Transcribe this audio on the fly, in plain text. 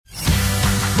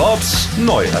Bobs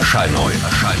Neuerscheinung.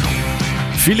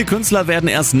 Viele Künstler werden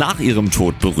erst nach ihrem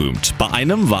Tod berühmt. Bei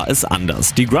einem war es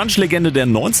anders. Die Grunge-Legende der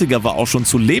 90er war auch schon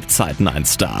zu Lebzeiten ein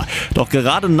Star. Doch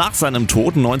gerade nach seinem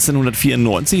Tod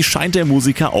 1994 scheint der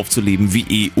Musiker aufzuleben wie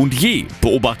eh und je.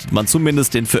 Beobachtet man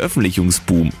zumindest den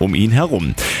Veröffentlichungsboom um ihn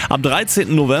herum. Am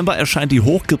 13. November erscheint die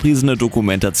hochgepriesene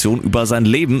Dokumentation über sein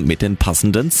Leben mit den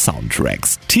passenden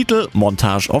Soundtracks. Titel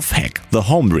Montage of Hack, The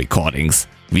Home Recordings.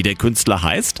 Wie der Künstler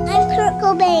heißt? I'm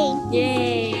Cobain.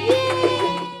 Yay.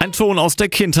 Ein Ton aus der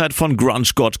Kindheit von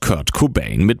Grunge-Gott Kurt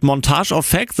Cobain. Mit Montage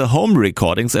of Hack, The Home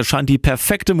Recordings erscheint die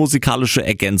perfekte musikalische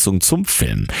Ergänzung zum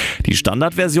Film. Die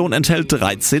Standardversion enthält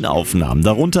 13 Aufnahmen,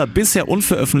 darunter bisher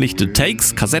unveröffentlichte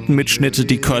Takes, Kassettenmitschnitte,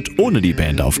 die Kurt ohne die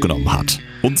Band aufgenommen hat.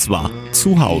 Und zwar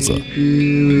zu Hause.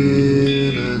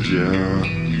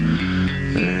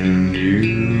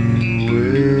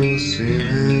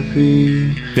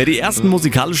 Wer die ersten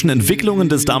musikalischen Entwicklungen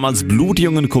des damals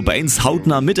blutjungen Cobains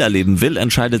hautnah miterleben will,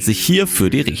 entscheidet sich hier für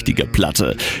die richtige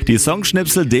Platte. Die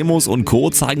Songschnipsel, Demos und Co.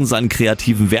 zeigen seinen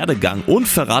kreativen Werdegang und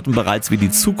verraten bereits, wie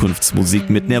die Zukunftsmusik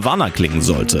mit Nirvana klingen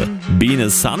sollte. Being a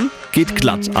Sun geht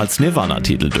glatt als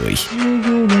Nirvana-Titel durch.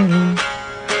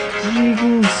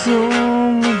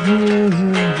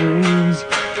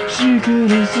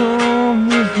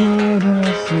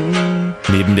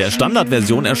 Neben der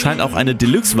Standardversion erscheint auch eine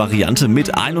Deluxe-Variante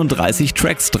mit 31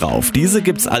 Tracks drauf. Diese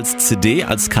gibt's als CD,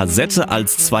 als Kassette,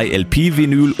 als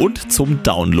 2LP-Vinyl und zum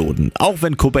Downloaden. Auch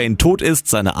wenn Cobain tot ist,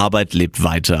 seine Arbeit lebt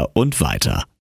weiter und weiter.